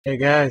Hey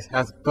guys,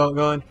 how's it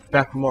going?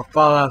 Back for more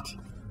Fallout.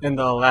 In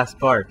the last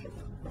part,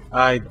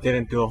 I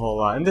didn't do a whole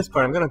lot. In this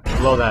part, I'm gonna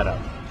blow that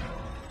up.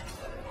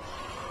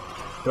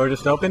 Door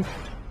just opened?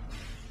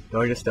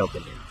 Door just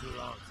opened.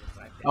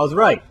 I was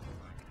right.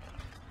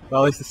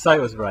 Well, at least the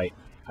site was right.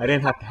 I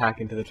didn't have to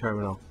hack into the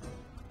terminal.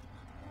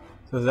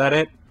 So is that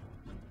it?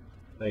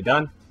 Are they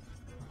done?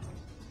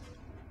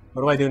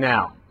 What do I do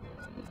now?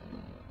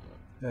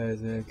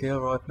 There's a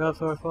Gilroy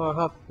Meltor for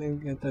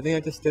hopping. I think I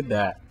just did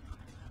that.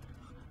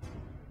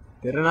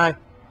 Didn't I?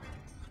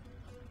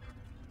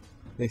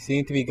 They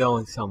seem to be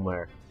going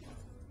somewhere.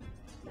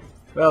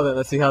 Well then,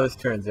 let's see how this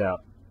turns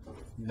out.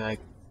 I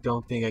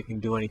don't think I can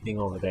do anything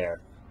over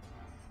there.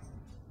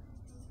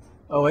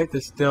 Oh wait,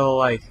 there's still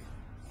like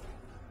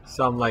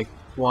some like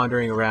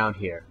wandering around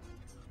here.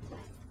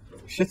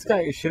 Shit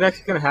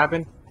actually gonna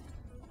happen?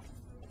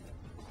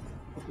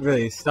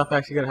 Really, is stuff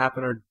actually gonna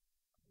happen,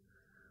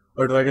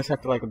 or do I just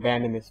have to like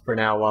abandon this for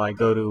now while I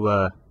go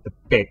to the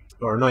pit,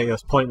 or no, it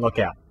was Point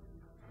Lookout.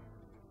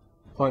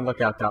 Point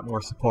Lookout got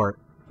more support.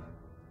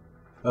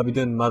 I'll be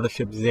doing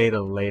Mothership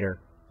Zeta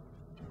later.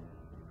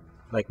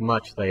 Like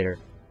much later.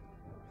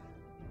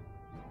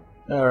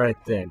 Alright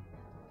then.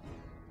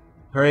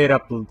 Hurry it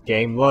up,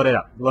 game. Load it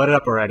up. Load it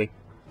up already.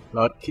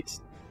 Load.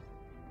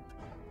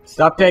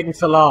 Stop taking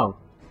so long.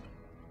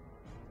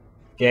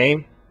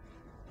 Game.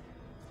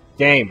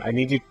 Game, I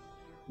need you.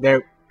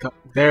 There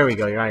we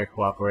go. You're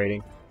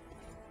cooperating.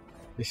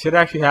 Is shit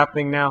actually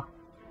happening now?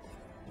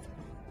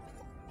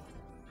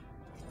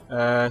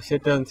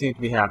 Shit doesn't seem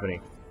to be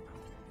happening.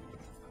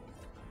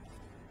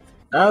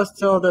 I was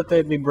told that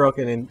they'd be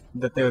broken in,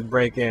 that they would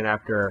break in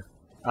after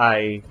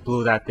I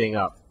blew that thing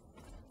up.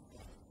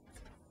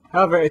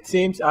 However, it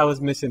seems I was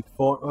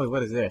misinformed. Oh,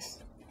 what is this?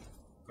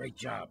 Great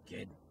job,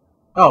 kid.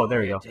 Oh, there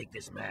we go. Take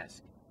this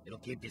mask. It'll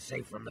keep you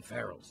safe from the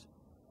ferals.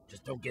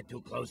 Just don't get too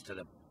close to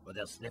them, or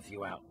they'll sniff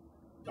you out.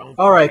 Don't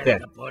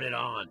forget to put it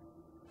on.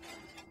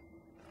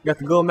 Got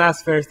the Ghoul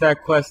Mask Fair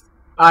Stack quest.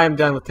 I am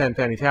done with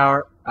Tenpenny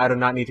Tower. I do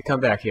not need to come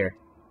back here.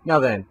 Now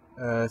then,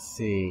 let's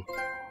see.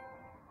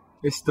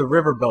 It's the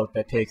riverboat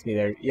that takes me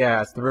there.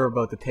 Yeah, it's the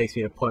riverboat that takes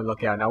me to Point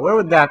Lookout. Now, where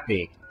would that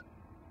be?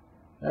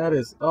 That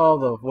is all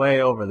the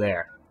way over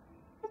there.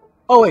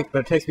 Oh wait, but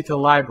it takes me to the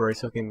library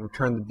so I can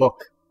return the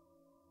book.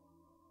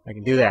 I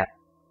can do that.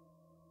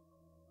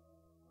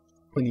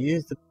 When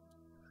you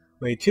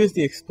choose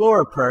the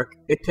Explorer perk,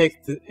 it takes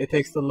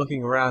the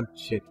looking around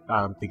shit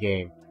out of the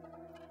game.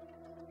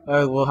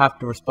 We'll have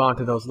to respond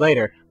to those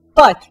later,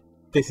 but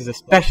this is a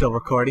special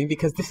recording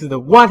because this is the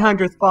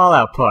 100th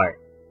Fallout part.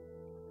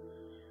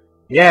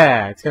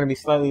 Yeah, it's gonna be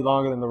slightly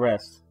longer than the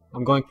rest.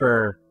 I'm going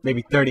for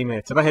maybe 30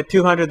 minutes. If I hit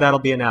 200, that'll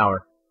be an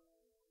hour.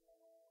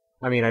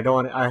 I mean, I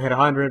hit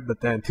 100,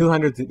 but then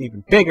 200 is an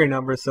even bigger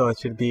number, so it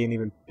should be an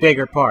even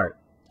bigger part.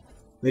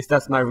 At least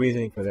that's my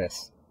reasoning for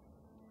this.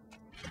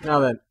 Now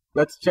then,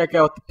 let's check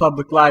out what the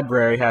public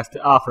library has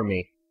to offer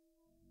me.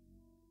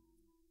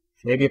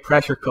 Maybe a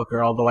pressure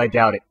cooker, although I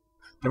doubt it.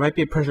 There might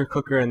be a pressure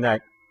cooker in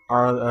that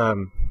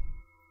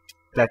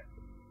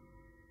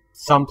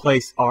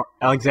someplace,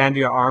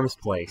 Alexandria Arms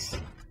place.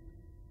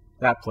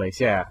 That place,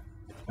 yeah.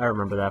 I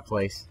remember that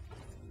place.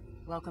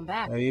 Welcome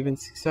back. Have you been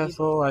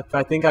successful?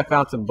 I think I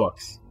found some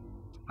books.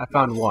 I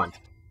found one.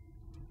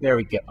 There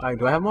we go.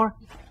 Do I have more?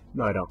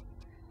 No, I don't.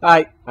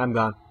 Alright, I'm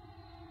gone.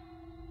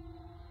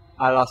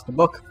 I lost the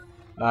book.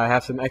 I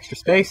have some extra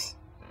space.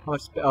 How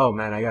much oh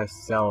man, I gotta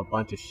sell a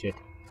bunch of shit.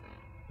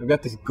 I've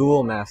got this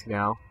ghoul mask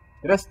now.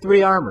 It has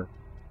 3 armor.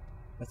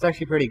 That's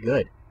actually pretty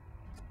good.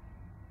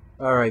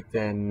 Alright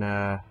then,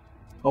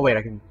 oh wait,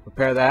 I can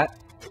repair that.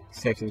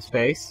 Save some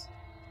space.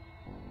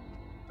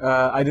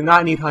 I do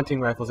not need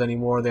hunting rifles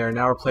anymore. They are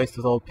now replaced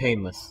with old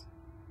painless.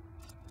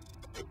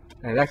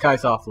 And that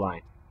guy's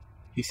offline.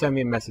 He sent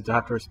me a message. I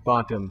have to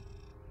respond to him.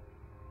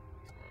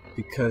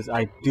 Because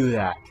I do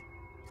that.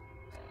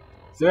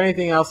 Is there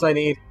anything else I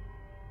need?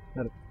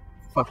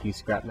 Fuck you,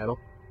 scrap metal.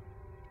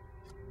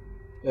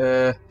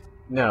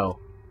 No.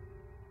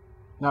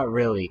 Not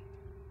really.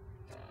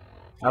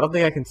 I don't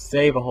think I can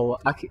save a whole...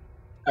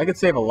 I could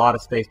save a lot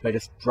of space by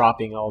just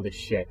dropping all this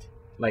shit.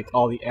 Like,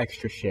 all the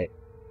extra shit.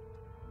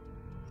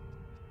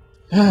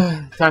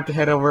 Time to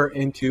head over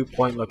into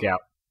Point Lookout.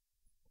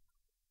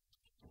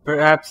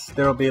 Perhaps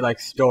there'll be, like,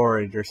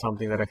 storage or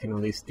something that I can at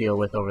least deal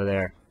with over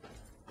there.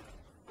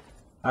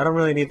 I don't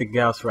really need the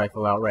Gauss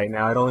rifle out right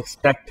now. I don't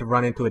expect to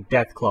run into a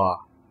Deathclaw.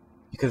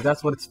 Because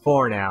that's what it's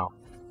for now.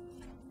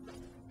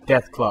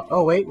 Deathclaw.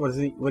 Oh wait, what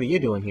are you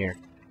doing here?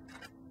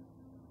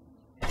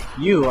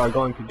 You are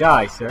going to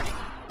die, sir.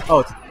 Oh,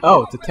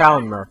 it's a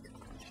Talon Merc.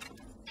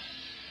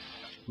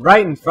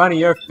 Right in front of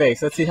your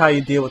face. Let's see how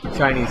you deal with the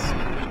Chinese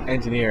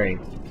engineering.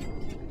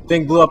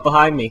 Thing blew up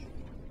behind me.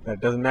 But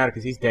it doesn't matter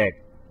because he's dead.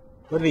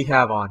 What did he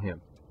have on him?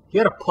 He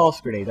had a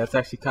pulse grenade. That's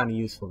actually kind of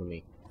useful to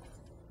me.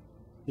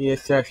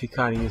 It's actually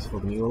kind of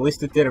useful to me. Well, at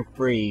least it didn't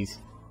freeze.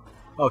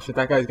 Oh shit,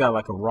 that guy's got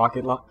like a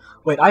rocket launch.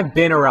 Wait, I've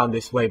been around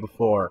this way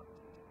before.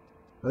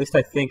 At least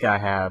I think I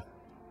have.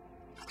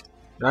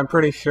 And I'm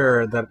pretty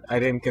sure that I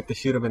didn't get to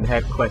shoot him in the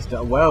head quest.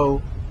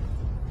 Whoa!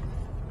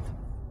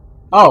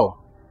 Oh!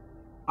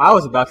 I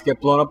was about to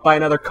get blown up by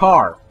another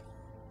car.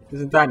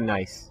 Isn't that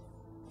nice?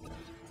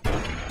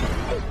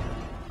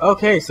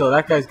 Okay, so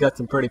that guy's got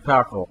some pretty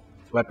powerful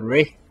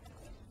weaponry.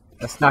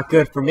 That's not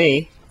good for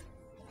me.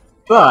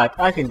 But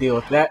I can deal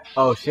with that.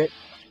 Oh shit,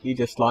 he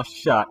just launched a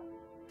shot.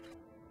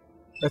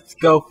 Let's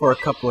go for a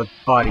couple of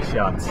body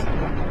shots.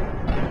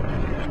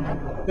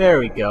 There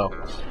we go.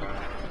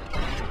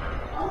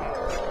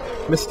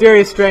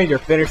 Mysterious stranger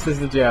finishes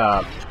the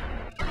job.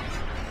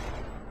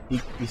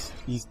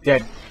 He's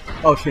dead.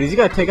 Oh shit, is he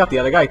gonna take out the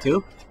other guy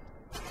too?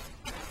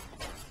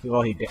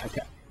 Well, he did.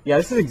 Okay. Yeah,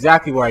 this is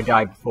exactly where I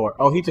died before.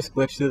 Oh, he just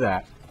glitched through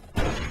that.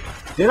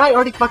 Didn't I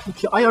already fucking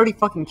kill? I already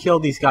fucking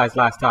killed these guys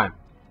last time.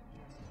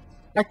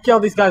 I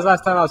killed these guys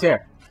last time I was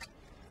here.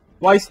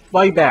 Why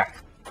you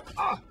back?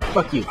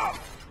 Fuck you.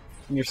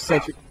 And your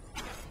sentry.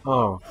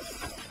 Oh.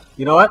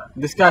 You know what?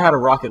 This guy had a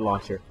rocket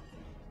launcher.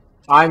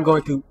 I'm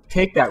going to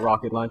take that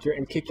rocket launcher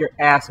and kick your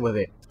ass with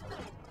it.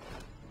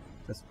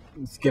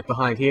 Let's get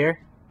behind here.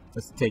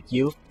 Let's take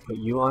you. Put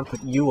you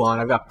on.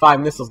 I've got 5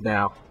 missiles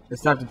now.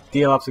 It's time to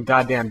deal up some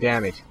goddamn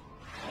damage.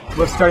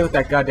 We're starting with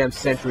that goddamn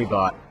sentry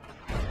bot.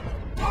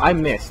 I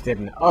missed,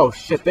 didn't I? Oh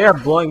shit, they are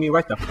blowing me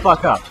right the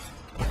fuck up.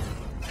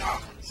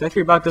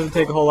 Sentry bot doesn't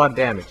take a whole lot of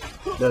damage,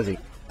 does he?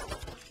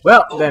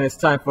 Well, then it's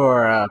time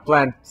for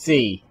Plan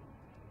C.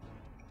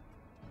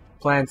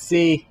 Plan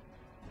C,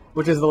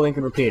 which is the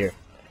Lincoln repeater.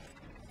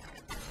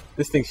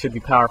 This thing should be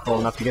powerful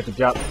enough to get the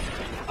job.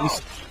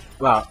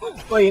 Wow.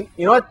 Well, you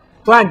know what?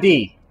 Plan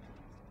D.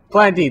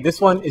 Plan D. This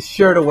one is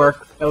sure to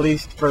work, at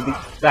least for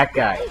that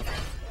guy.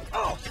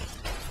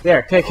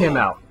 There, take him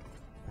out.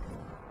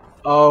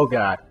 Oh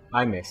god,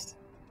 I missed.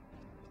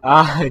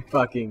 I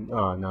fucking...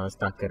 Oh no, it's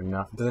not good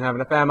enough. It doesn't have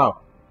enough ammo.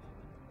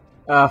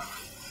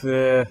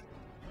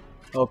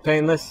 Oh,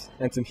 painless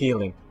and some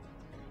healing.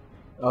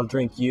 I'll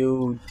drink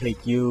you,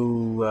 take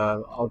you,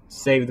 I'll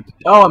save the...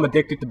 Oh, I'm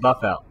addicted to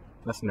buff out.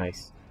 That's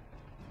nice.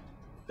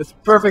 That's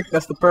perfect,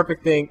 that's the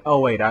perfect thing. Oh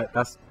wait,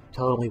 that's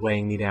totally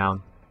weighing me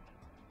down.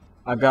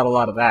 I've got a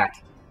lot of that.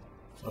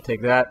 I'll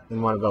take that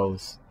and one of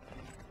those.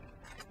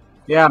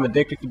 Yeah, I'm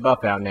addicted to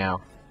buff out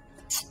now.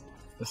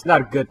 That's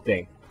not a good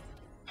thing.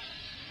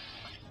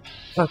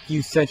 Fuck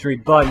you, Sentry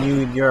Bud,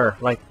 you and your,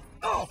 like,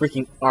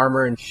 freaking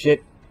armor and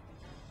shit.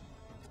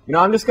 You know,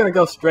 I'm just gonna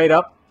go straight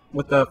up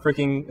with the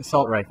freaking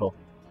assault rifle.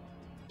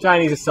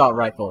 Chinese assault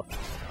rifle.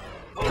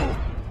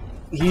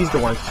 He's the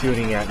one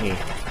shooting at me.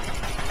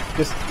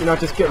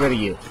 Just get rid of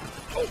you.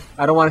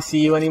 I don't want to see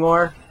you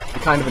anymore.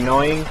 You're kind of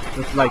annoying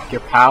with, like,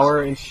 your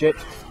power and shit.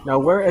 Now,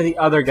 where are the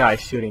other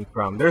guys shooting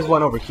from? There's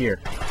one over here.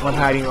 One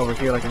hiding over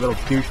here like a little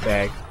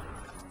douchebag.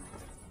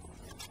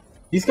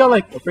 He's got,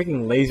 like, a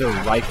freaking laser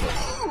rifle.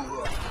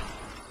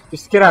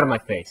 Just get out of my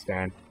face,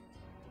 man.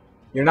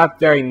 You're not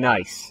very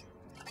nice.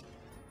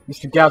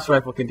 Mr. Gauss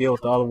rifle can deal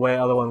with the other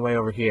one way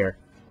over here.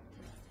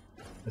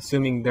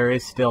 Assuming there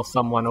is still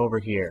someone over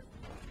here.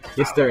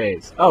 Yes, there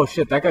is. Oh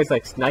shit, that guy's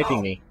like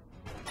sniping me.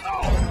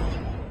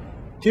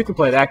 2 can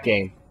play that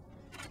game.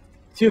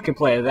 2 can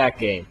play that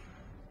game.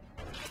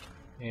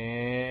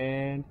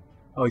 And...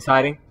 Oh, he's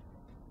hiding?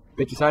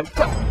 Bitch is hiding?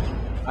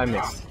 I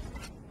missed.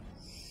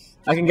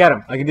 I can get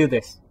him. I can do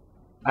this.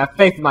 I have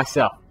faith in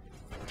myself.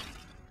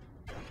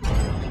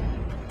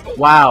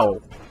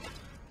 Wow.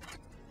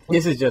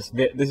 This is just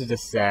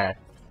sad.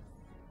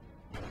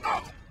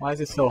 Why is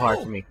it so hard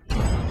for me?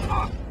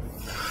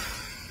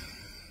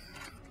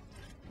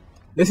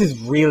 This is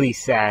really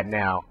sad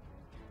now.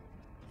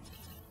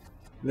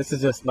 This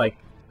is just like,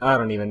 I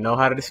don't even know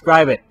how to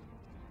describe it.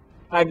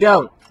 I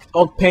don't.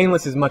 Old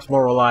Painless is much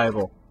more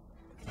reliable.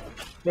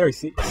 There you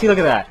see, look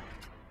at that.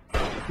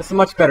 That's a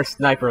much better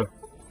sniper.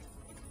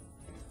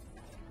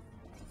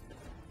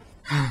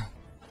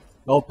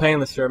 Old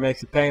Painless sure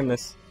makes it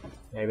painless.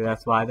 Maybe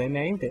that's why they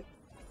named it.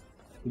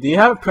 Do you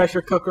have a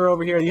pressure cooker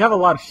over here? You have a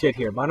lot of shit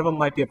here. One of them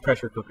might be a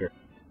pressure cooker.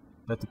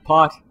 That's a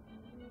pot.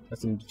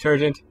 That's some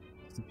detergent.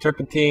 Some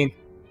turpentine.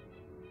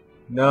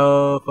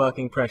 No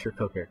fucking pressure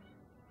cooker.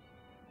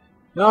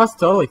 No, it's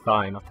totally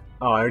fine.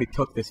 Oh, I already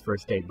took this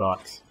first aid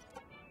box.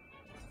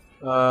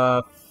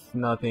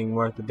 Nothing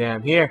worth a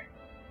damn here.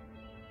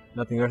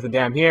 Nothing worth a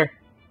damn here.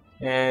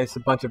 And it's a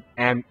bunch of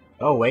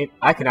oh wait,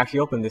 I can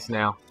actually open this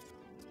now.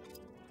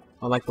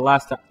 Unlike the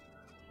last time.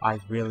 I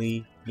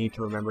really need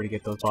to remember to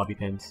get those bobby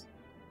pins.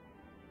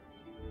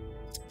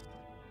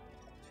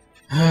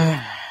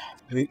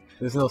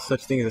 There's no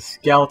such thing as a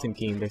skeleton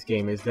key in this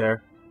game, is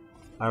there?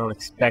 I don't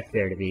expect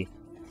there to be.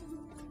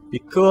 Be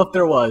cool if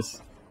there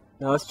was.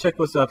 Now let's check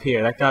what's up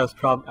here. That guy was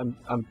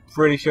I'm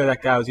pretty sure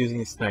that guy was using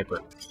a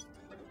sniper.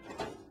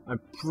 I'm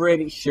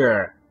pretty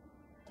sure.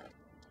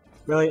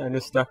 Really? I'm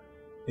just stuck.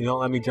 You don't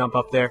let me jump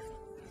up there?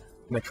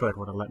 Metroid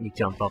would have let me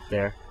jump up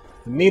there.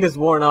 The meat is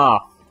worn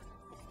off.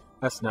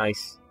 That's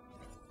nice.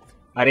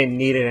 I didn't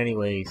need it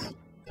anyways.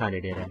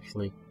 Kinda did,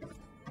 actually.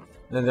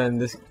 And then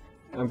this...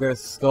 I'm gonna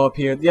go up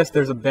here. Yes,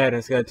 there's a bed, and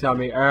it's gonna tell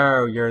me,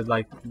 oh, you're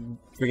like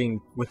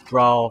freaking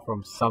withdrawal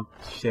from some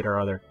shit or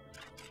other.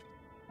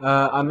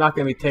 I'm not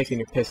gonna be taking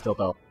your pistol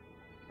though.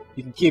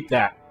 You can keep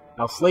that.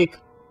 I'll sleep.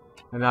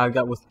 And now I've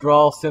got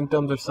withdrawal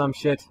symptoms or some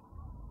shit.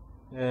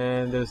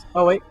 And there's...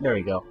 Oh, wait. There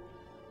we go.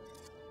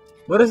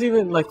 What does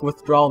even, like,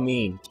 withdrawal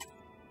mean?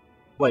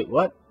 Wait,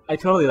 what? I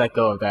totally let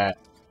go of that.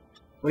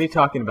 What are you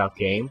talking about,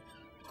 game?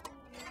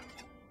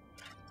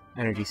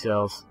 Energy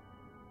cells.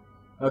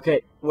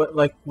 Okay, what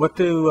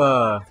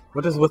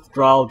does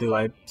withdrawal do?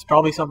 It's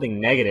probably something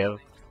negative.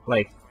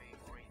 Like...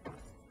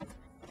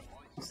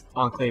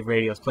 Enclave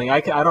radio's playing. I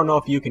don't know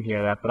if you can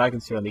hear that, but I can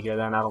certainly hear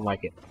that, and I don't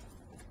like it.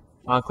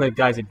 Enclave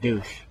guy's a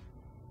douche.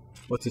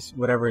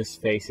 Whatever his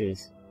face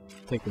is.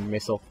 Take the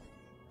missile.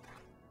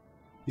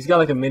 He's got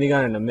like a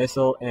minigun and a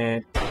missile,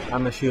 and I'm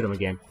gonna shoot him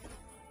again.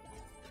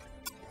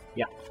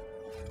 Yeah.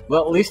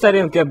 Well, at least I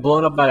didn't get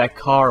blown up by that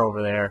car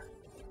over there.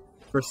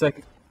 For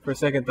a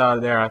second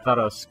thought there, I thought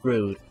I was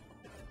screwed.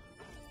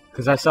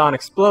 Because I saw an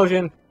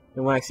explosion,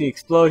 and when I see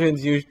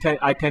explosions,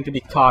 I tend to be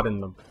caught in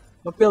them.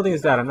 What building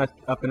is that? I'm not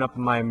up in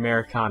my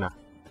Americana.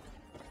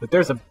 But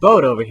there's a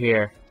boat over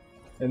here,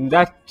 and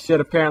that should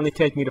apparently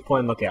take me to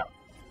Point Lookout.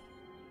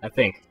 I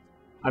think.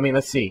 I mean,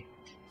 let's see.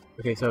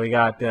 Okay, so we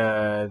got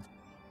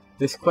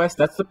this quest.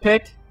 That's the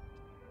pit.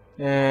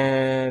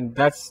 And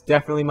that's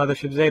definitely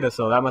Mothership Zeta,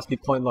 so that must be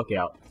Point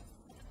Lookout.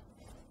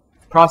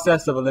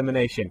 Process of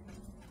elimination.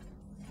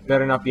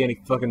 Better not be any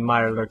fucking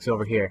Mirelurks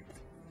over here.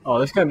 Oh,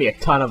 there's gonna be a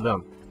ton of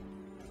them.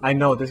 I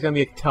know, there's gonna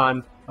be a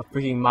ton of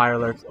freaking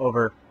Mirelurks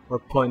over where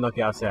Point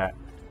Lookout's at.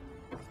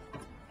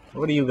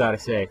 What do you gotta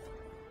say?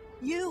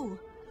 You?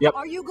 Yep.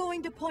 Are you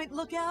going to Point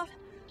Lookout?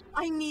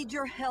 I need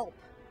your help.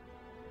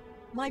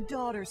 My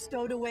daughter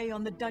stowed away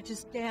on the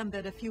Duchess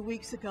Gambit a few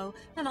weeks ago,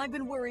 and I've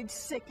been worried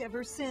sick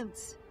ever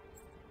since.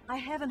 I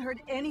haven't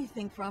heard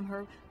anything from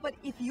her, but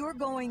if you're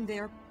going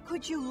there,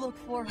 could you look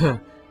for her?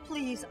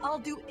 Please, I'll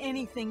do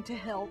anything to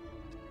help.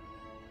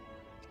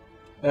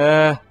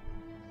 I'll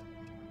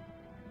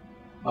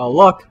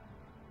look.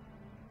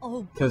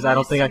 Oh, because I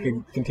don't think I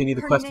can continue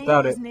the quest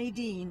without it. Her name is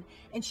Nadine,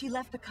 and she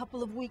left a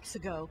couple of weeks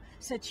ago.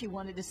 Said she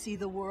wanted to see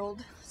the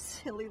world.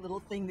 Silly little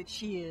thing that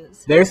she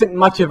is. There isn't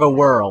much of a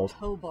world.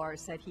 Tobar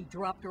said he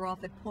dropped her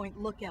off at Point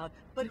Lookout,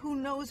 but who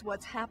knows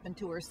what's happened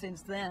to her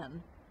since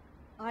then.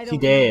 I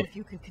don't know if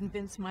you can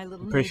convince my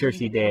little I'm pretty sure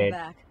she did.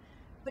 Back,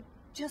 but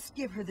just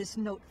give her this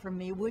note from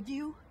me, would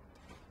you?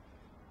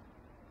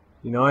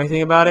 You know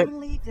anything about it?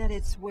 Only that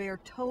it's where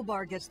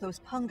Tobar gets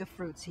those punga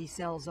fruits he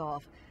sells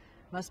off.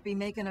 Must be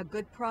making a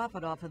good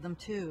profit off of them,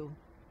 too.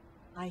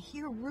 I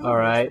hear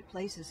rumors the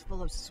place is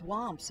full of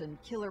swamps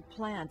and killer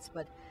plants,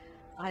 but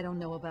I don't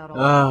know about all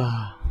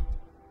that.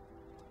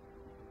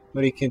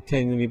 What are you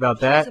continuing me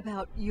about that? She's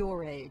about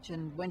your age,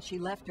 and when she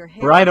left her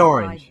hair bright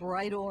orange.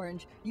 Bright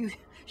orange. You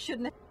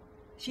shouldn't have...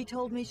 She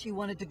told me she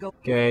wanted to go...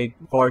 Okay,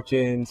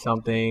 fortune,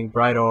 something,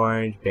 bright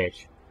orange,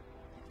 bitch.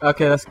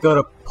 Okay, let's go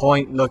to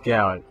Point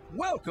Lookout.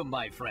 Welcome,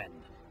 my friend.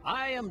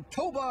 I am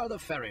Tobar the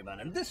Ferryman,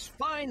 and this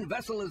fine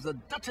vessel is the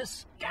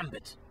Duchess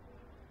Gambit.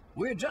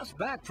 We're just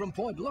back from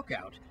Point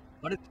Lookout,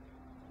 but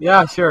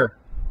yeah, sure.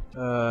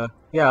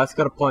 Yeah, let's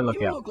go to Point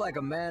Lookout. You look like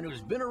a man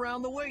who's been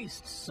around the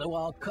wastes, so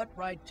I'll cut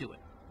right to it.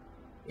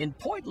 In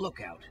Point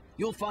Lookout,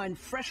 you'll find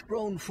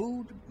fresh-grown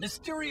food,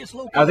 mysterious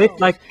locales... Are they,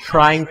 like,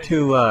 trying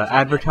to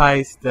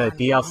advertise the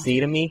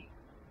DLC to me?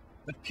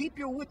 But keep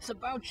your wits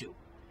about you,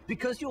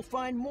 because you'll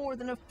find more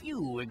than a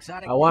few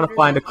exotic... I want to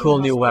find a cool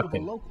new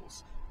weapon.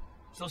 Locals.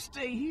 So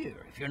stay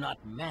here if you're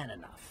not man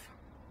enough.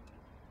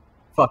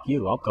 Fuck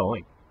you, I'm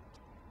going.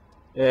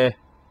 Yeah.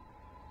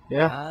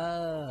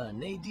 Ah,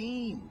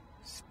 Nadine.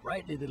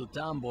 Sprightly little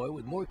tomboy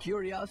with more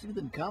curiosity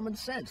than common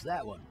sense,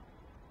 that one.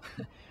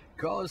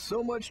 Caused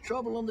so much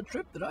trouble on the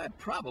trip that I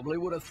probably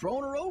would have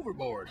thrown her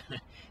overboard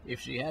if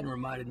she hadn't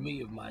reminded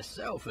me of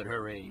myself at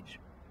her age.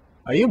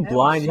 Are you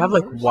blind? You have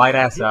like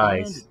white-ass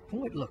eyes.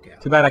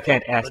 Too bad I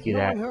can't ask you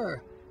that.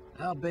 Her,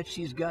 I'll bet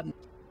she's gotten...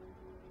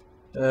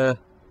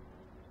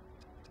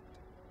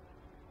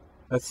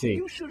 Let's see.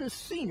 You should have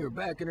seen her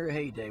back in her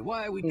heyday.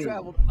 Why, we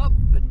traveled up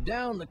and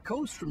down the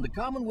coast from the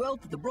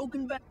Commonwealth to the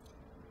Broken Back.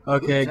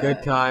 Okay,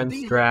 good times,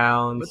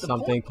 drown,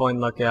 something, Point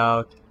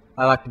Lookout.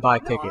 I like to buy a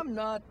ticket. I'm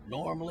not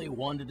normally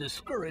one to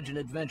discourage an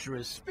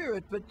adventurous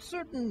spirit, but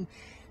certain...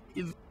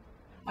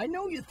 I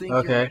know you think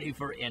you're ready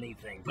for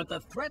anything, but the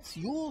threats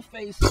you'll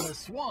face in the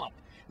swamp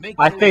make...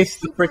 I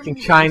faced the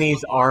freaking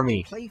Chinese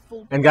army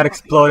and got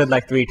exploded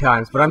like 3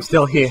 times, but I'm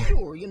still here.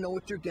 Sure, you know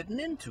what you're getting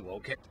into,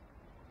 okay?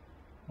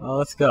 Well,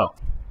 let's go.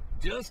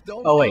 Just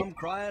don't come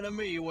crying to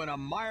me when a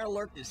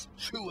Mirelurk is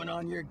chewing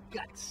on your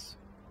guts.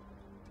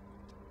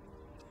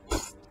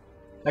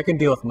 I can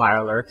deal with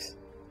Mirelurks.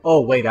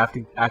 Oh wait, I have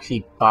to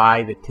actually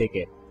buy the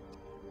ticket.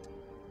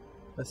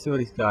 Let's see what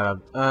he's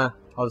got.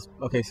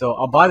 Okay, so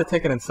I'll buy the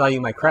ticket and sell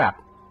you my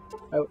crap.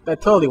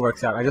 That totally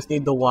works out. I just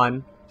need the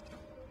one.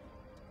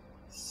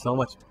 So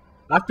much.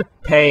 I have to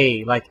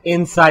pay like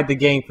inside the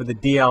game for the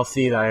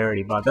DLC that I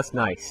already bought. That's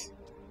nice.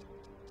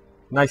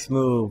 Nice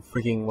move,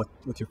 freaking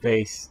with your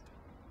face.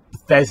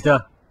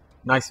 Bethesda.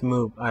 Nice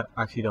move. I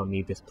actually don't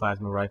need this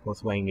plasma rifle.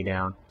 It's weighing me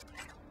down.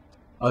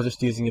 I was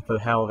just using it for the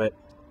hell of it.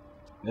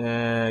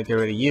 Get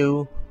rid of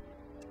you.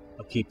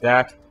 I'll keep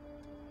that.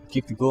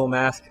 Keep the ghoul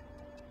mask.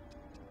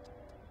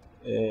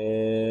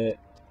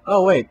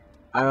 Oh wait,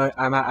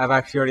 I've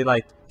actually already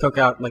like took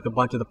out like a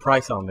bunch of the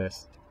price on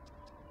this.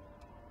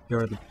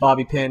 Here, the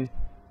bobby pin.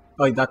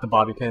 Oh, not the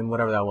bobby pin,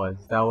 whatever that was.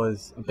 That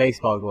was a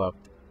baseball glove.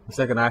 For a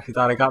second, I actually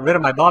thought I got rid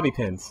of my bobby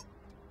pins.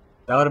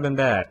 That would have been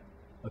bad.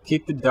 I'll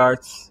keep the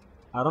darts.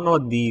 I don't know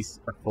what these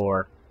are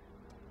for.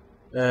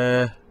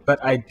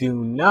 But I do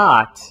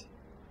not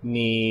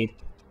need...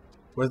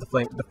 Where's the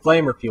flame? The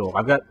flamer fuel.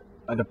 I've got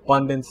an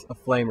abundance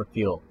of flamer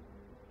fuel.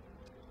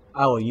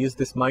 I will use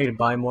this money to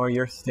buy more of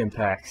your stim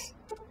packs.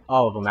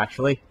 All of them,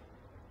 actually.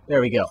 There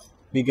we go.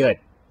 Be good.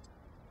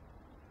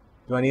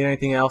 Do I need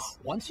anything else?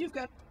 Once you've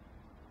got...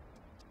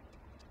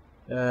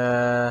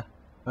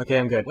 Okay,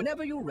 I'm good.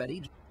 Whenever you're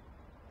ready...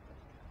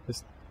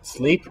 Just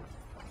sleep?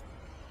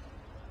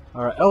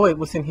 Alright, oh wait,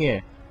 what's in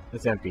here?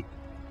 It's empty.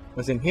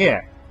 What's in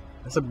here?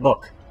 That's a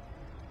book.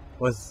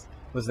 What's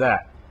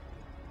that?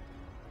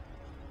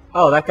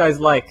 Oh, that guy's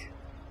like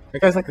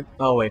a...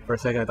 Oh wait, for a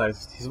second I thought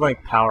he's wearing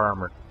power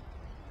armor.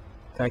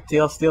 Can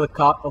I steal a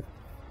cup of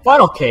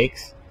funnel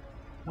cakes?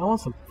 I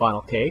want some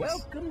funnel cakes.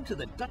 Welcome to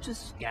the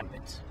Duchess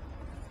Gambit.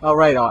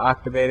 Alright, I'll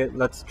activate it.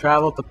 Let's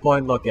travel to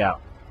Point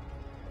Lookout.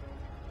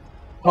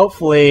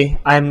 Hopefully,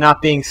 I'm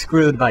not being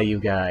screwed by you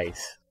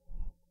guys.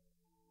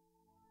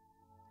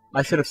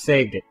 I should have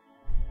saved it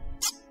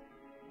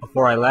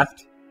before I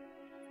left.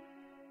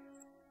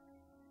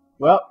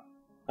 Well,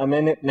 I'm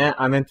in it now.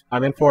 I'm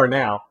in for it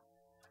now.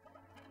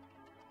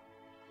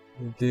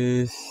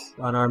 This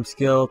unarmed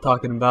skill,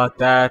 talking about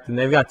that, and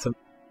they've got some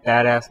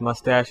badass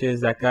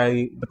mustaches. That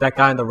guy, but that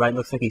guy on the right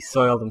looks like he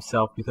soiled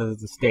himself because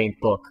it's a stained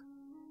book.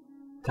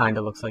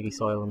 Kinda looks like he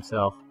soiled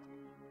himself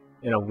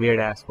in a weird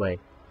ass way.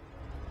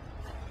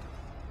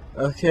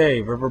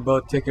 Okay,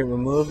 riverboat ticket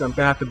removed. I'm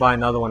gonna have to buy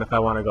another one if I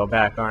want to go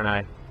back, aren't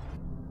I?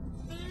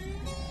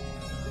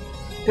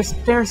 There's a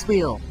Ferris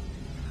wheel!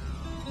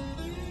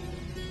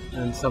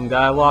 And some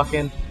guy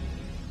walking.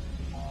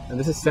 And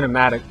this is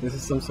cinematic. This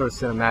is some sort of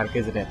cinematic,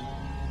 isn't it?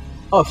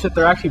 Oh shit,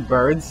 there are actually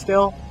birds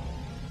still?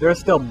 There are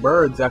still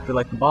birds after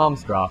like the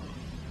bombs dropped.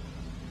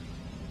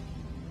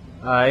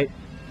 Alright.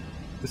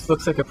 This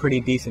looks like a pretty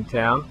decent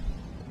town.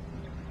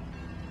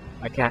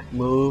 I can't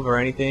move or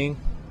anything.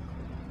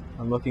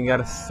 I'm looking at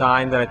a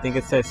sign that I think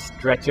it says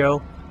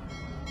Stretcho.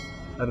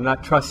 I do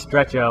not trust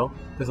Stretcho.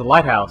 There's a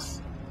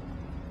lighthouse.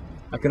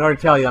 I can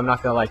already tell you I'm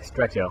not gonna like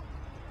Stretcho.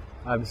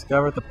 I've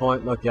discovered the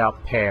Point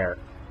Lookout pair.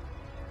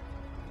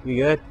 We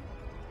good?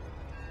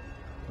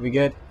 We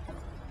good?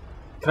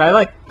 Can I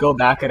like go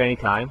back at any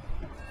time?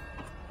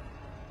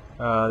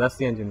 That's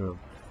the engine room.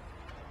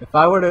 If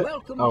I were to...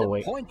 Welcome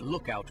to Point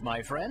Lookout,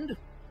 my friend.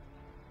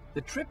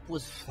 The trip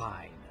was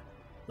fine.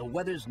 The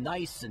weather's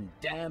nice and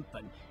damp,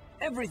 and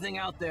everything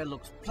out there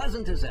looks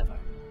pleasant as ever.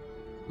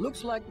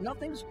 Looks like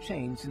nothing's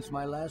changed since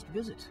my last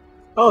visit.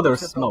 Oh, there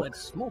was Except all smoke. that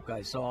smoke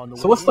I saw on the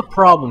So way what's the in.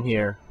 problem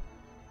here?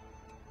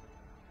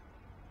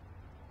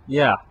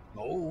 Yeah.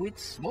 Oh,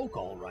 it's smoke,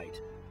 all right.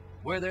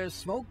 Where there's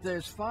smoke,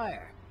 there's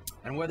fire.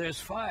 And where there's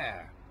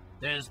fire,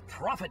 there's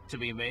profit to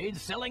be made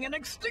selling an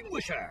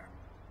extinguisher.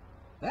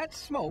 That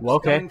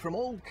smoke's coming from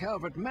Old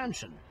Calvert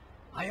Mansion.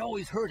 I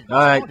always heard it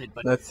was haunted,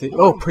 but let's see.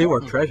 Oh, pre-war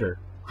treasure.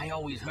 I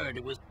always heard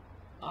it was...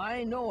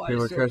 I know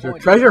Pre-war I said treasure.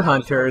 Point Treasure Lookout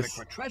was hunters. perfect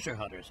for treasure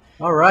hunters.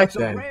 Alright It's a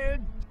then. rare...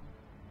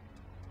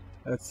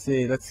 Let's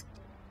see. Let's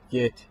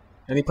get...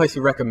 Any place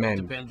you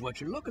recommend? Depends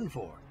what you're looking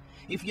for.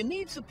 If you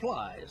need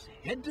supplies,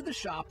 head to the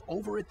shop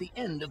over at the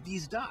end of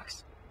these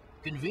docks.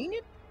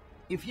 Convenient?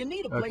 If you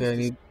need a place Okay,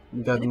 to...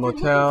 you got the And if you're looking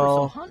for some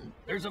motel. hunting,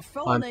 there's a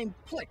fellow named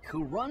Plick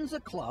who runs a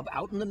club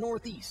out in the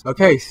northeast.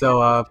 Okay,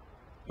 so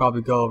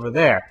probably go over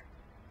there.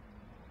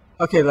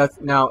 Okay,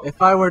 now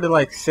if I were to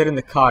like sit in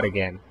the cot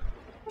again.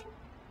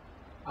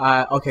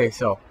 Okay,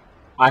 so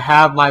I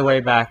have my way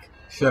back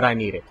should I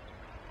need it.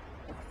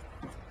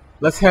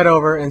 Let's head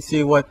over and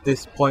see what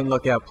this Point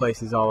Lookout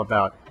place is all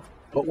about.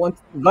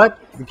 But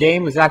the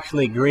game is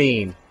actually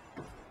green.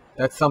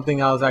 That's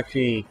something I was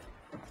actually...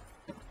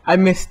 I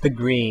missed the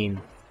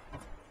green.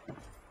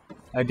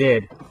 I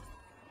did.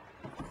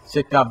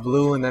 Shit got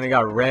blue and then it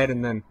got red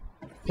and then...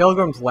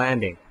 Pilgrim's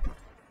Landing.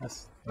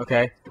 That's...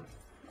 Okay.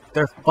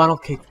 There are funnel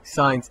cake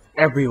signs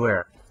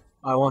everywhere.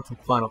 I want some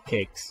funnel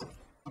cakes.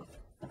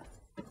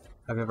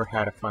 I've never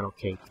had a funnel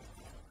cake.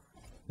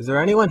 Is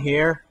there anyone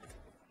here?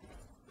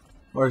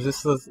 Or is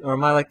this... Or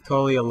am I like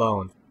totally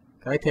alone?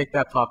 Can I take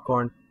that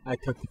popcorn? I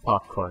took the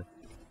popcorn.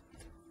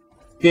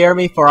 Fear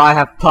me, for I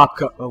have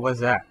popcorn. Oh, what's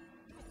that?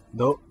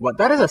 What?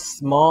 That is a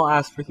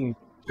small-ass freaking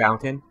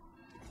fountain.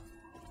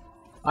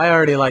 I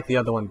already like the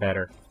other one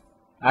better.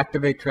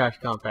 Activate trash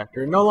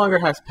compactor. No longer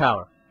has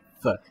power.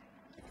 Fuck.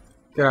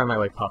 Get out of my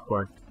way,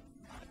 popcorn.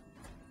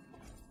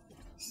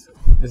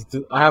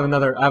 I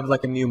have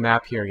like a new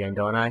map here again,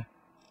 don't I?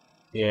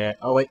 Yeah.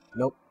 Oh wait,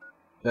 nope.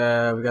 We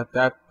got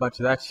that bunch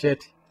of that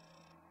shit.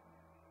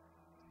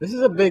 This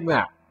is a big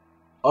map.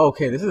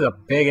 Okay, this is a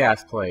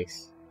big-ass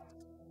place.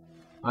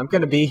 I'm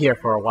gonna be here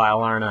for a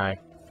while, aren't I?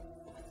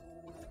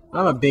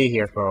 I'm gonna be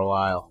here for a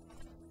while.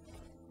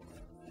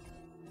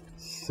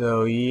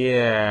 So,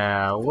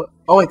 yeah... Oh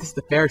wait, this is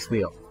the Ferris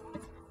wheel.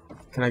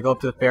 Can I go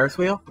up to the Ferris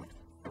wheel?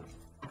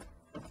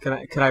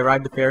 Can I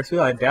ride the Ferris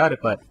wheel? I doubt it,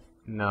 but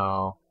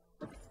no.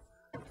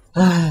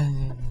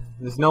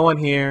 There's no one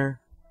here.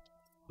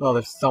 Well,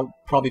 there's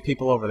probably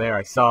people over there.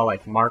 I saw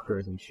like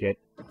markers and shit,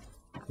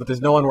 but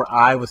there's no one where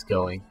I was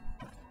going.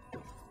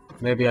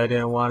 Maybe I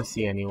didn't want to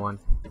see anyone.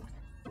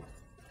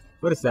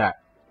 What is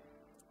that?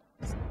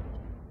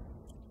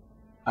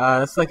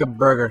 That's like a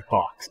burger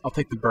box. I'll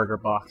take the burger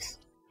box.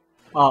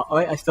 Oh,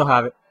 wait, I still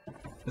have it.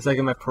 It's like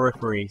in my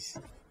peripheries.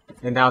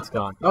 And now it's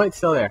gone. Oh, it's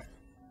still there.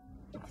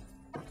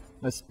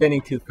 I'm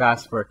spinning too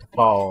fast for it to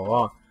follow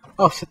along.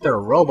 Oh shit, there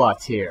are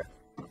robots here.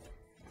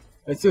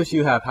 Let's see what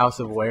you have, House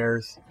of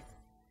Wares.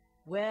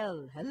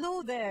 Well,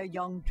 hello there,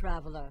 young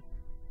traveler.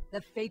 The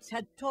fates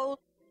had told,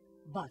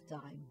 but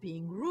I'm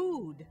being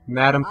rude.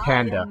 Madam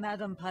Panda. I am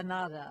Madam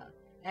Panada,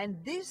 and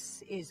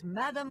this is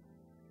Madam...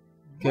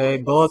 Okay,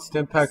 bullets,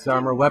 stimpaks,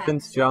 armor,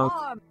 weapons, junk.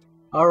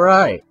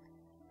 Alright.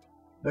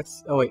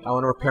 Let's... Oh wait, I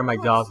want to repair my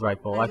Gauss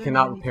rifle. I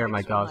cannot repair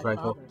my Gauss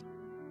rifle.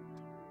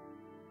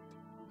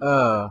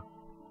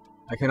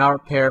 I cannot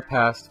repair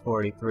past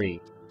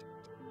 43.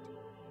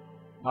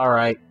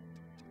 Alright.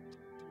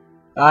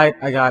 I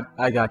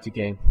got you,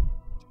 game.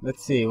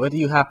 Let's see, what do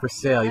you have for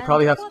sale? You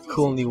probably have some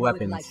cool new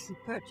weapons.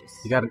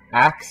 You got an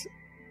axe?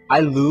 I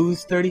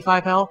lose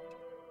 35 health?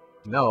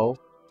 No.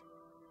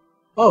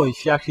 Oh,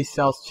 she actually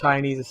sells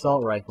Chinese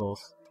assault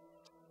rifles.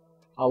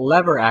 A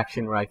lever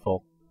action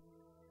rifle.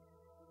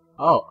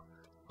 Oh.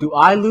 Do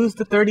I lose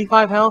the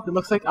 35 health? It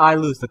looks like I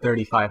lose the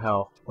 35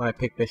 health when I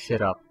pick this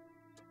shit up.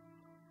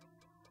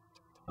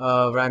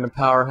 Random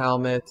power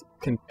helmet.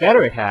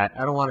 Confederate hat?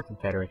 I don't want a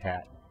Confederate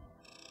hat.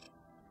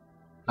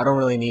 I don't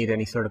really need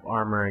any sort of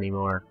armor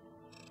anymore.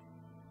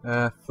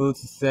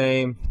 Food's the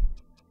same.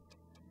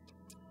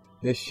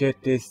 This shit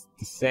is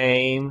the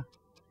same.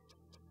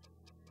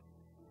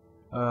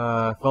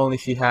 If only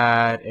she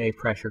had a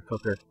pressure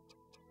cooker.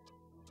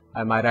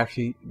 I might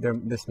actually...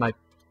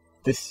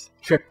 This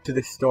trip to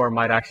the store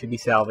might actually be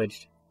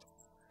salvaged.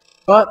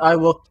 But I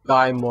will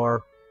buy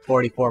more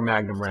 44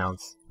 Magnum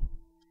rounds.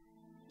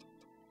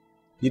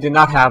 You did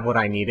not have what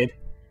I needed.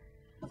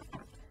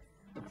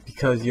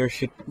 Because your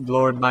shit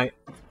lowered my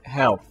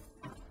health.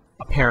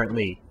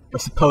 Apparently. Or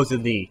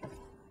supposedly.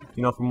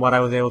 You know, from what I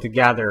was able to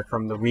gather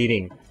from the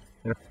reading.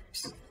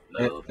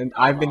 And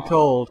I've been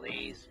told...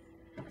 Please.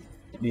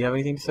 Do you have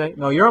anything to say?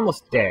 No, you're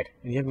almost dead.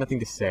 And you have nothing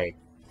to say.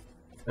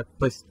 That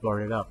place is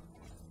boarded up.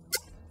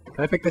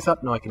 Can I pick this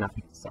up? No, I cannot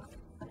pick this up.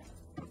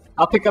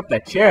 I'll pick up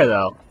that chair,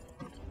 though.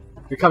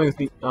 You're coming with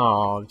me.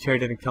 Oh, the chair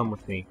didn't come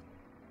with me.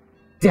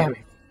 Damn it.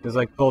 It was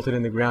like bolted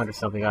in the ground or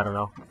something. I don't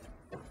know.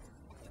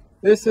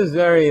 This is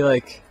very,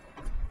 like...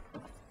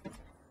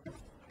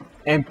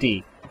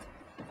 empty.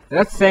 And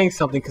that's saying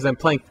something because I'm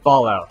playing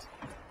Fallout.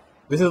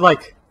 This is,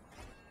 like...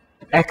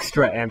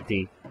 extra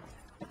empty.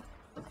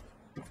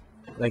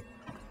 Like...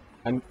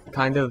 I'm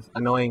kind of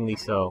annoyingly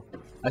so.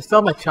 I still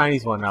have my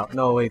Chinese one out.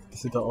 No, wait.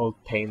 This is the old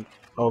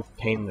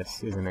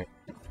painless, isn't it?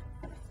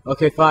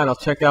 Okay, fine. I'll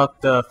check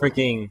out the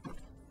freaking...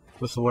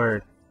 what's the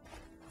word?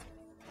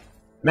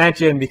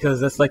 Mansion, because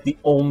that's like the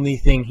only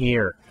thing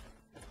here.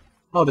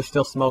 Oh, there's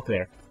still smoke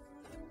there.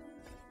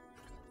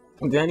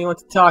 Is there anyone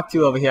to talk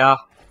to over here?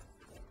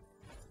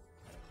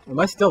 Am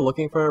I still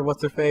looking for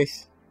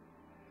what's-her-face?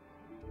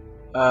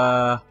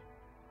 Doesn't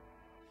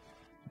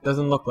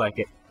look like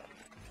it.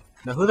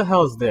 Now, who the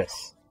hell is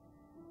this?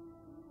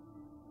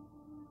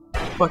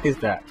 What the fuck is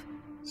that?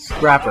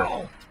 Scrapper.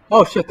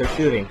 Oh shit, they're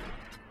shooting.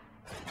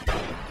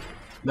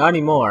 Not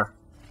anymore.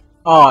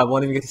 Oh, I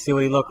won't even get to see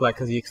what he looked like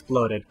because he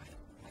exploded.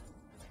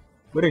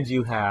 What did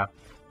you have?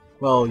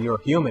 Well, you're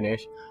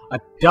humanish. A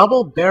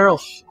double barrel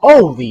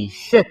holy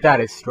shit, that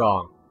is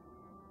strong.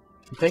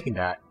 I'm taking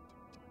that.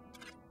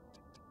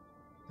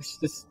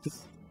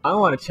 I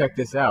want to check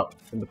this out.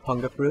 From the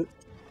punga fruit.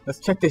 Let's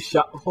check this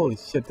shot. Holy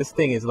shit, this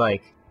thing is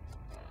like...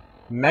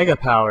 mega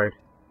powered.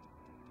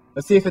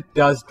 Let's see if it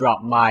does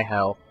drop my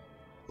health.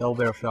 Double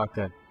barrel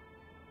shotgun.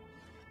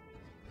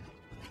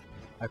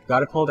 I've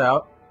got it pulled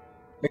out.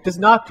 It does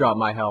not drop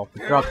my health.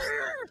 It drops...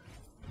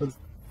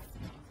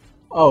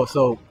 Oh,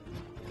 so...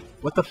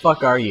 what the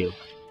fuck are you?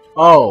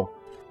 Oh!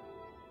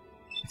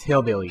 It's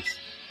hillbillies.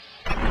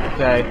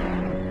 Okay.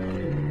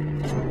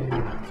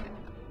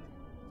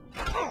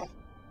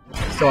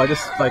 So I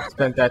just, like,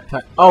 spent that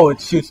time... Oh, it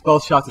shoots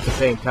both shots at the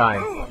same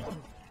time.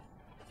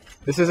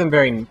 This isn't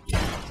very...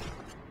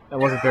 that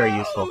wasn't very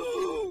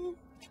useful.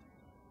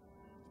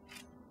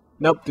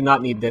 Nope, do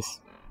not need this.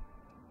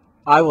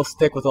 I will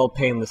stick with old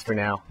painless for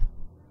now.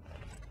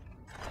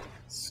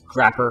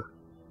 Scrapper.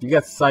 You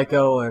got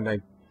Psycho and I...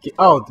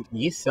 oh, the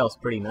yeast sells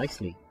pretty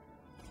nicely.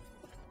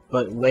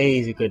 But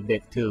weighs a good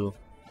bit too.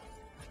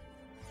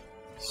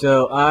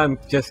 So I'm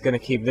just gonna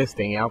keep this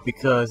thing out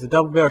because the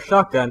double barrel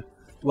shotgun,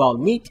 while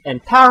neat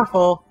and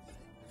powerful,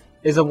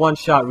 is a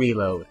one-shot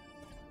reload.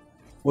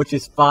 Which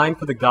is fine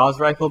for the Gauss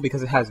rifle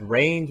because it has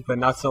range, but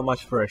not so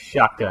much for a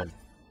shotgun.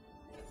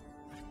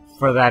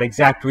 For that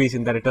exact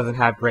reason that it doesn't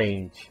have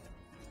range.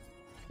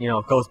 You know,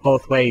 it goes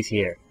both ways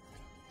here.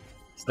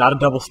 It's not a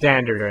double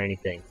standard or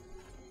anything.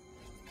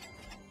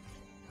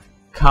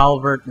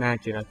 Calvert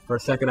Mansion. For a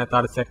second I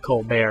thought it said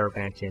Colbert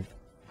Mansion.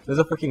 There's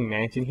a freaking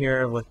mansion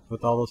here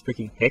with all those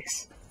freaking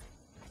hicks.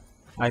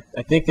 I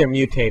think they're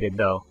mutated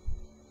though.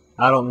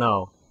 I don't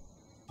know.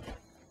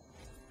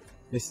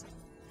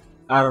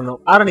 I don't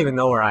know. I don't even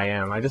know where I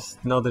am. I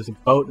just know there's a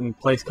boat in a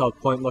place called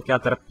Point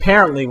Lookout that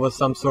apparently was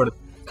some sort of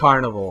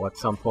carnival at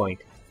some point.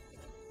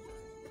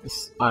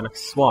 It's on a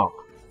swamp.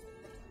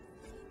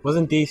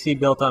 Wasn't DC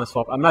built on a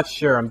swamp? I'm not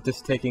sure. I'm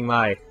just taking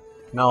my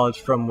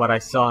knowledge from what I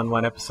saw in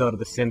one episode of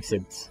The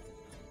Simpsons.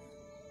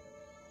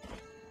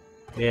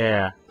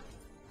 Yeah.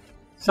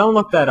 Someone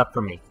look that up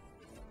for me.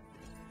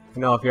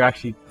 You know, if you're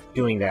actually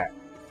doing that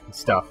and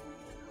stuff.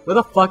 Where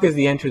the fuck is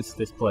the entrance to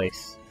this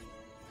place?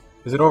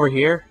 Is it over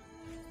here?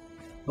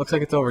 Looks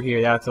like it's over here.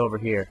 Yeah, it's over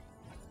here.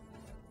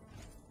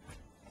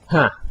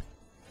 Huh.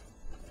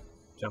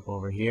 Jump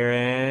over here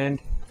and...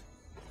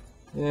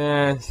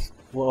 Yes.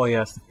 Well,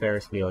 yes, the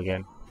Ferris wheel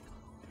again.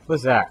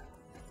 What's that?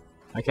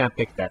 I can't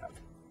pick that up.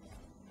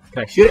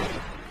 Can I shoot it?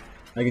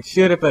 I can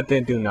shoot it, but it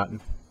didn't do nothing.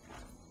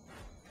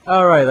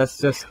 Alright, let's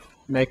just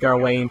make our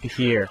way into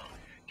here.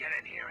 Get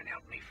in here and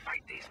help me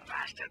fight these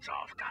bastards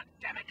off,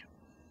 goddammit.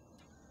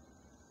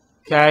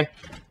 Okay.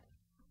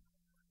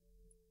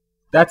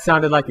 That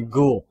sounded like a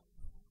ghoul.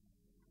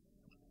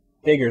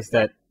 Figures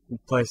that the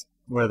place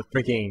where the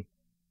freaking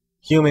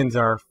humans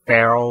are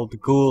feral, the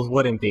ghouls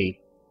wouldn't be.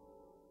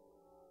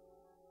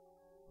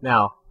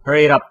 Now,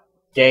 hurry it up,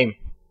 game.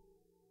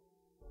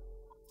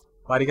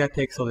 Why do you gotta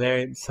take so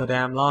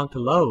damn long to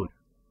load?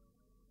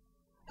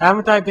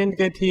 Haven't I been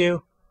good to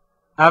you?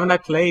 Haven't I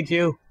played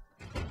you?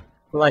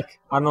 For like,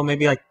 I don't know,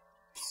 maybe like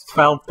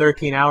 12,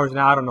 13 hours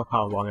now? I don't know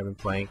how long I've been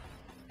playing.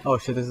 Oh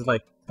shit, this is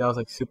like, that was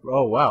like super,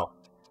 oh wow.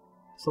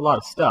 It's a lot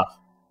of stuff.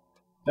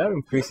 That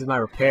increases my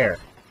repair.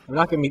 I'm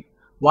not gonna be,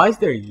 why is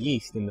there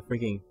yeast in the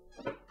freaking...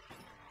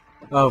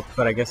 Oh,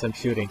 but I guess I'm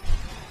shooting.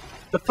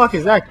 The fuck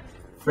is that?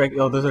 Frick,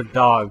 oh, those are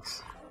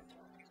dogs.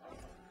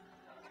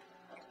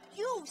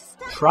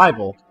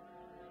 Tribal.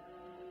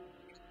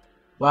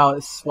 Wow,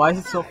 why is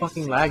it so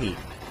fucking laggy?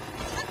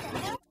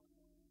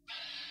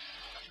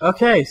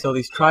 Okay, so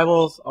these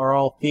tribals are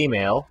all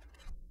female.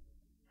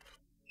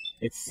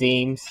 It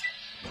seems.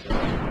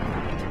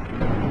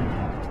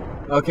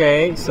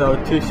 Okay,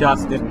 so 2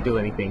 shots didn't do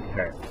anything to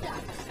her.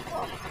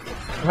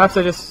 Perhaps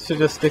I should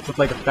just stick with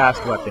like a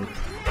fast weapon.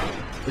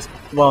 Just,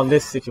 well, in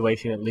this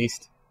situation at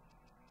least.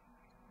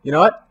 You know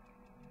what?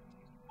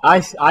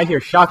 I hear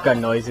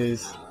shotgun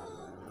noises,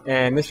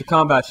 and Mr.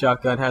 Combat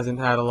Shotgun hasn't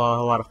had a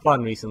lot of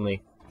fun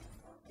recently.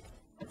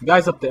 The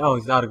guy's up there. Oh,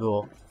 he's not a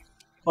ghoul.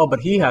 Oh,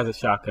 but he has a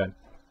shotgun.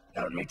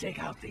 Let me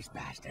take out these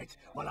bastards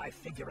while I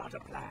figure out a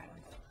plan.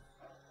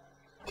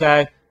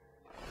 Okay.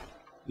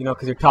 You know,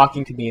 because you're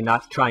talking to me and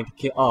not trying to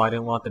kill. Oh, I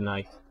didn't want the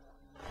knife.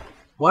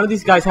 One of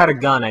these guys had a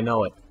gun. I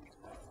know it.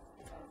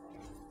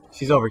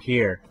 She's over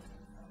here.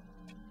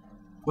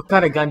 What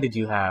kind of gun did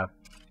you have?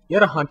 You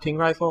had a hunting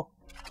rifle?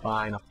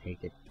 Fine, I'll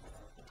take it.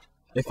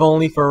 If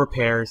only for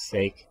repair's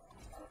sake.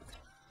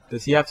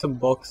 Does he have some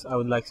books? I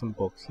would like some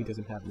books. He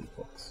doesn't have any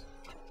books.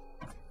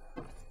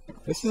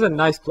 This is a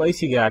nice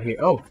place you got here.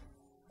 Oh,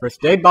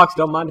 first aid box.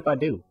 Don't mind if I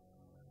do.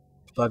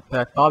 Blood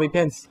pack, bobby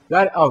pins.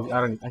 Got it. Oh,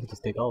 I can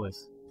just take all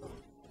this.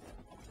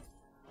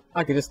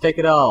 I can just take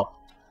it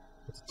all.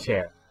 It's a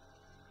chair.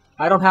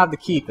 I don't have the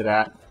key for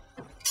that.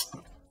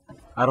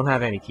 I don't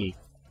have any key.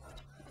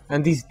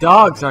 And these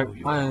dogs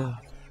aren't...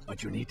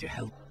 But you need to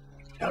help.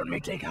 Help me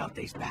take out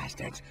these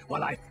bastards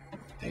while I...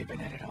 They've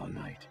been at it all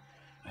night.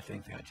 I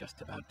think they're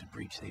just about to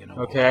breach the inner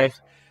Okay.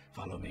 walls.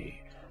 Follow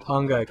me.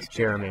 Hunger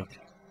experiment.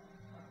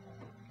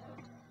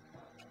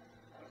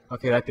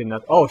 Okay, that did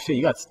nothing. Oh shit,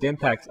 you got stim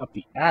packs up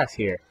the ass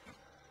here.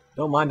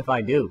 Don't mind if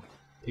I do.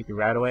 Take your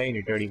rat away and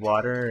your dirty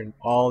water and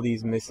all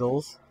these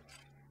missiles.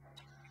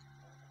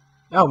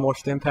 Oh, more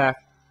stim pack.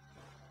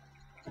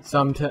 At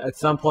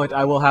some point,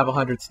 I will have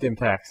 100 stim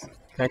packs.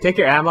 Can I take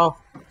your ammo?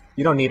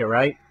 You don't need it,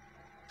 right?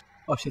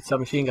 Oh shit,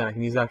 submachine gun. I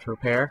can use that to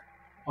repair.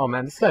 Oh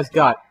man, this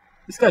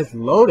guy's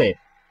loaded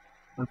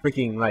on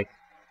freaking, like,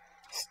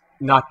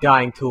 not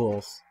dying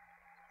tools.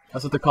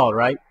 That's what they're called,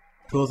 right?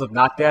 Tools of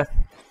not death.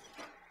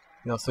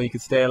 You know, so you can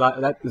stay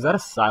alive. Is that a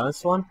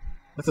silenced one?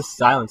 That's a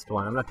silenced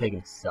one. I'm not taking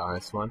a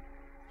silenced one.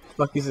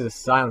 Fuck, this is a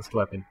silenced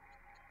weapon.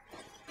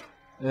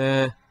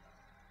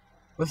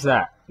 What's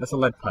that? That's a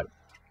lead pipe.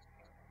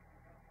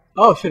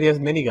 Oh shit, he has a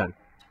minigun.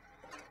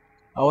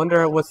 I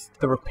wonder what's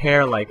the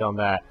repair like on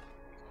that.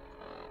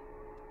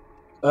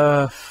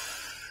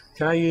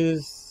 Can I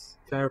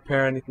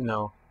repair anything?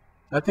 No.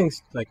 That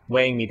thing's like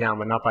weighing me down,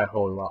 but not by a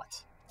whole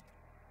lot.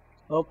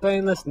 Oh,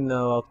 painless?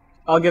 No.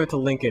 I'll give it to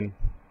Lincoln.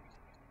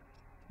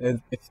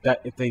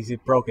 If he's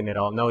broken it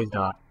all. No, he's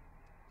not.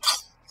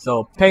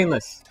 So,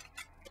 painless.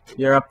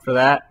 You're up for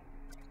that.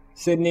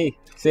 Cindy,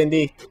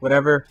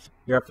 whatever.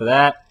 You're up for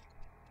that.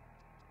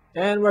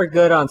 And we're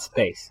good on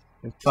space.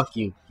 And fuck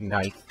you,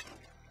 knife.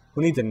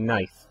 Who needs a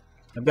knife?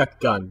 I've got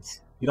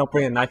guns. You don't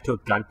bring a knife to a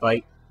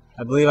gunfight.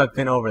 I believe I've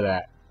been over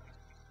that.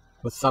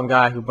 With some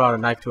guy who brought a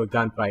knife to a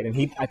gunfight,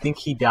 and I think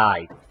he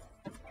died.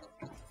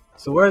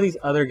 So where are these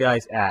other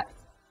guys at?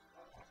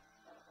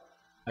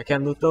 I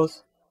can't loot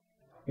those?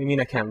 What do you mean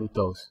I can't loot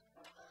those?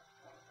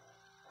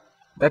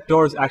 That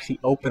door is actually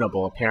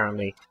openable,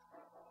 apparently.